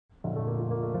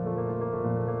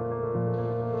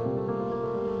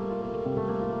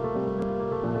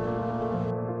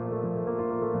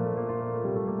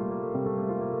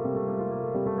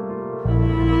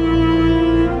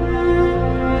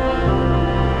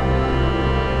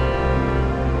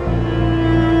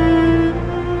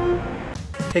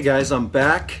Hey guys, I'm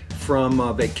back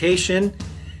from vacation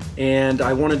and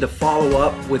I wanted to follow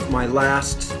up with my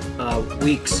last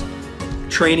week's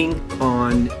training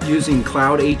on using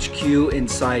cloudHQ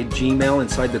inside Gmail,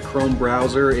 inside the Chrome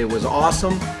browser. It was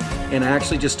awesome, and I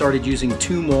actually just started using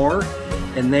two more,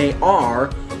 and they are,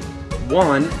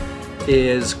 one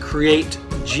is create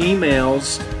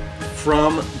Gmails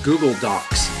from Google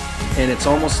Docs. And it's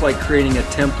almost like creating a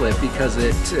template because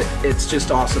it's just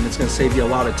awesome. It's going to save you a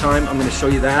lot of time. I'm going to show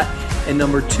you that. And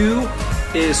number two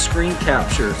is screen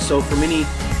capture. So from any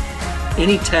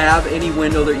tab, any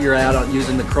window that you're at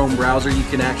using the Chrome browser, you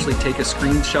can actually take a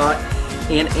screenshot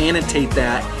and annotate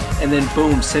that, and then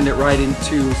boom, send it right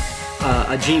into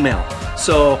a Gmail.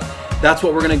 So that's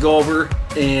what we're going to go over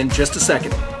in just a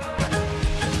second.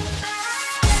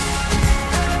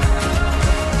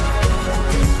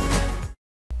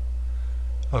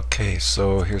 Okay,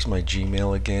 so here's my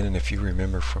Gmail again, and if you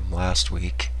remember from last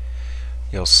week,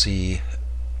 you'll see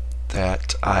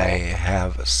that I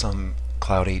have some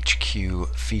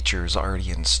cloudHQ features already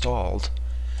installed,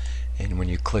 and when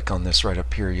you click on this right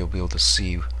up here, you'll be able to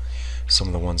see some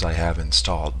of the ones I have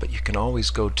installed. But you can always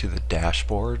go to the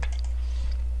dashboard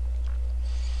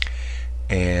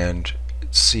and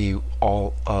see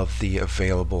all of the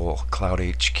available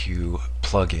cloudHQ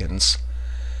plugins.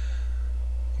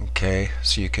 Okay,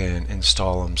 so you can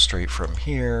install them straight from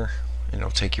here and it'll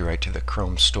take you right to the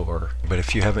Chrome store. But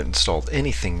if you haven't installed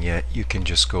anything yet, you can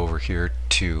just go over here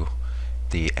to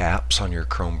the apps on your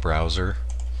Chrome browser,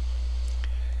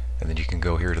 and then you can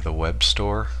go here to the web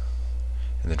store,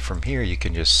 and then from here you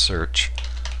can just search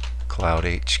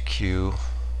cloudHQ,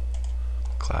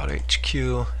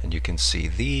 and you can see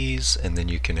these, and then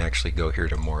you can actually go here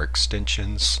to more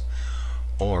extensions,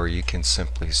 or you can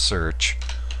simply search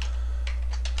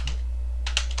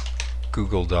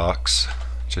Google Docs,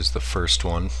 which is the first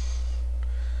one,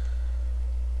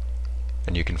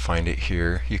 and you can find it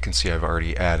here. You can see I've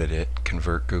already added it,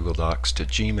 convert Google Docs to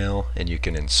Gmail, and you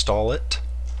can install it.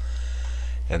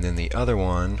 And then the other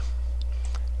one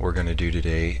we're going to do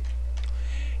today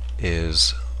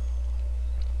is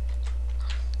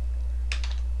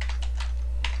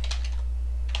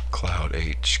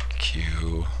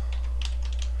cloudHQ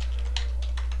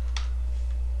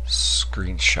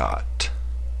screenshot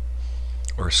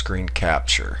or screen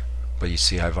capture. But you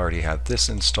see I've already had this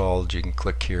installed. You can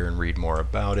click here and read more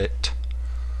about it,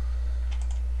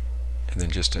 and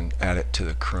then just add it to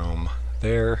the Chrome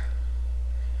there.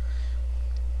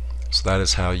 So that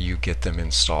is how you get them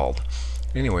installed.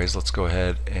 Anyways, let's go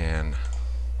ahead and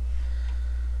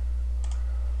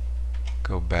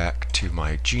go back to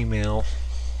my Gmail.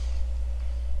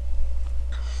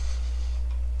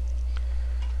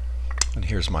 And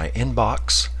here's my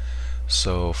inbox.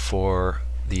 So for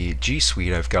the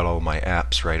Gsuite, I've got all my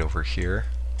apps right over here.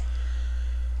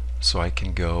 So I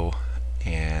can go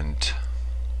and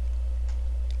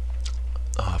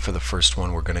for the first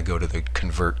one, we're going to go to the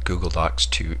convert Google Docs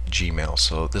to Gmail.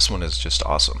 So this one is just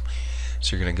awesome.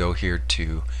 So you're going to go here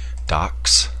to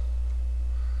Docs.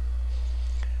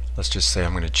 Let's just say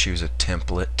I'm going to choose a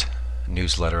template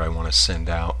newsletter I want to send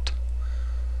out.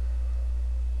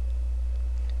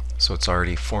 So it's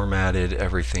already formatted,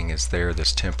 everything is there,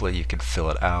 this template, you can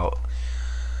fill it out,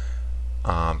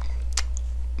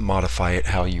 modify it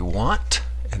how you want,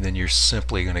 and then you're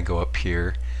simply going to go up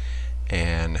here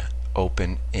and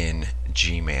open in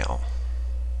Gmail.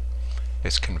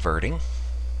 It's converting.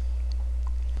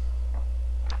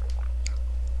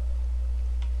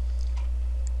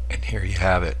 And here you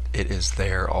have it. It is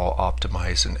there, all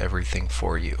optimized and everything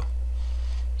for you.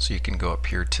 So you can go up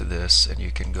here to this, and you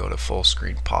can go to full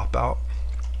screen pop out,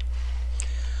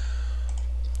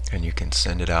 and you can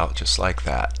send it out just like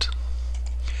that.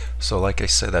 So like I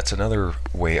said, that's another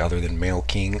way other than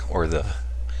MailKing or the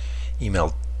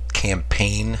email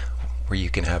campaign where you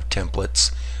can have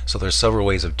templates. So there's several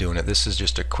ways of doing it. This is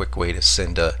just a quick way to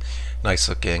send a nice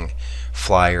looking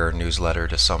flyer or newsletter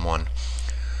to someone.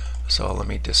 So let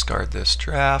me discard this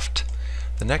draft.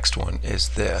 The next one is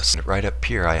this. Right up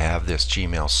here I have this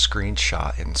Gmail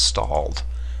screenshot installed.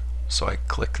 So I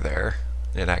click there.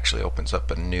 It actually opens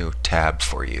up a new tab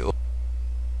for you.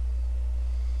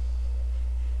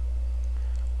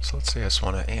 So let's say I just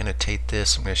want to annotate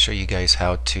this. I'm going to show you guys I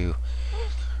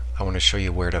want to show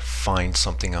you where to find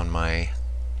something on my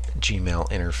Gmail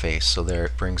interface. So there,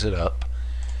 it brings it up.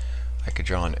 I could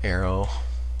draw an arrow,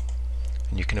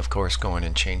 and you can of course go in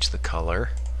and change the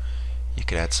color. You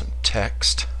could add some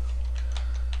text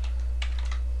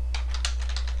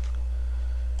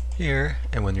here,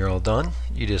 and when you're all done,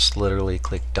 you just literally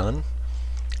click done,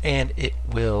 and it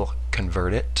will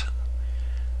convert it,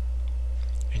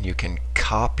 and you can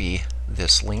copy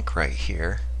this link right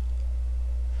here.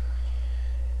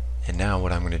 And now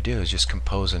what I'm going to do is just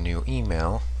compose a new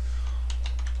email,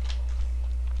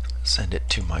 send it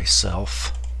to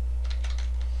myself,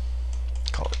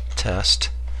 call it test,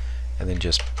 and then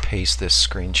just paste this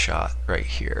screenshot right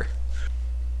here.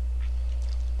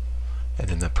 And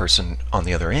then the person on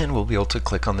the other end will be able to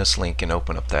click on this link and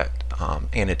open up that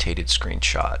annotated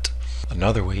screenshot.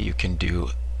 Another way you can do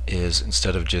is,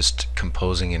 instead of just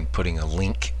composing and putting a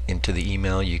link into the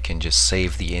email, you can just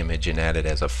save the image and add it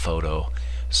as a photo,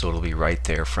 so it'll be right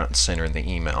there front and center in the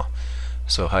email.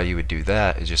 So how you would do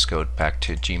that is just go back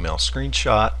to Gmail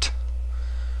screenshot.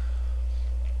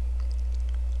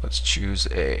 Let's choose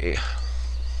another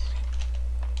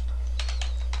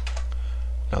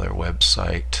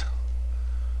website.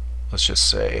 Let's just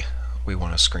say we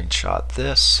want to screenshot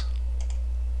this.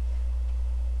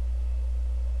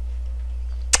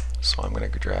 So I'm going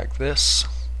to drag this.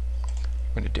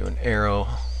 I'm going to do an arrow.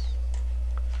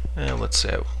 And let's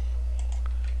say I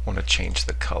want to change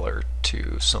the color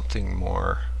to something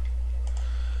more.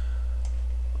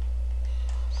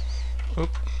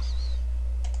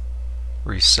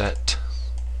 Reset.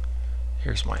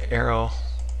 Here's my arrow.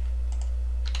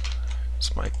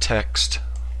 It's my text.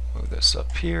 Move this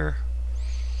up here.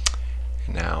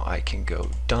 And now I can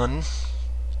go done.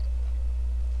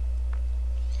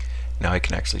 Now I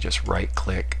can actually just right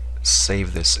click,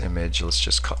 save this image. Let's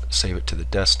just save it to the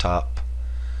desktop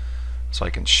so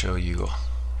I can show you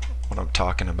what I'm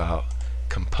talking about.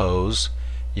 Compose.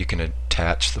 You can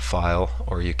attach the file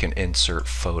or you can insert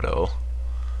photo.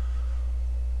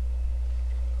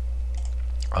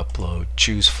 Upload,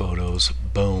 choose photos,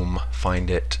 boom,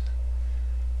 find it,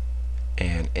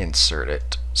 and insert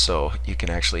it. So you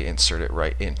can actually insert it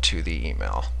right into the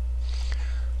email.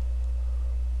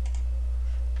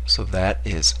 So that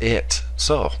is it.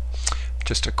 So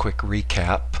just a quick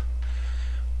recap.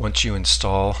 Once you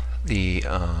install the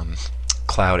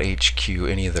cloudHQ,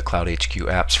 any of the cloudHQ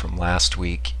apps from last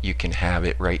week, you can have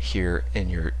it right here in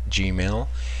your Gmail.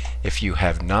 If you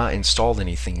have not installed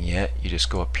anything yet, you just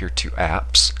go up here to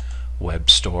Apps, Web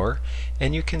Store,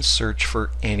 and you can search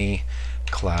for any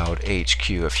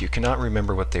cloudHQ. If you cannot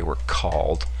remember what they were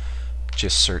called,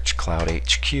 just search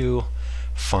cloudHQ.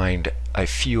 Find a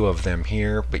few of them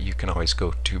here, but you can always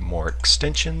go to more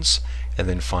extensions and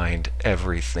then find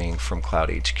everything from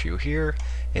cloudHQ here,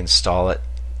 install it,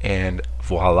 and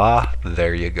voila,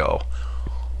 there you go.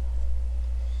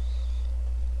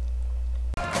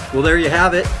 Well, there you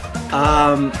have it.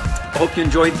 Hope you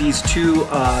enjoyed these two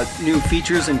new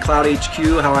features in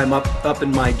cloudHQ, how I'm up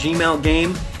in my Gmail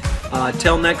game.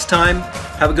 Till next time,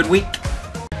 have a good week.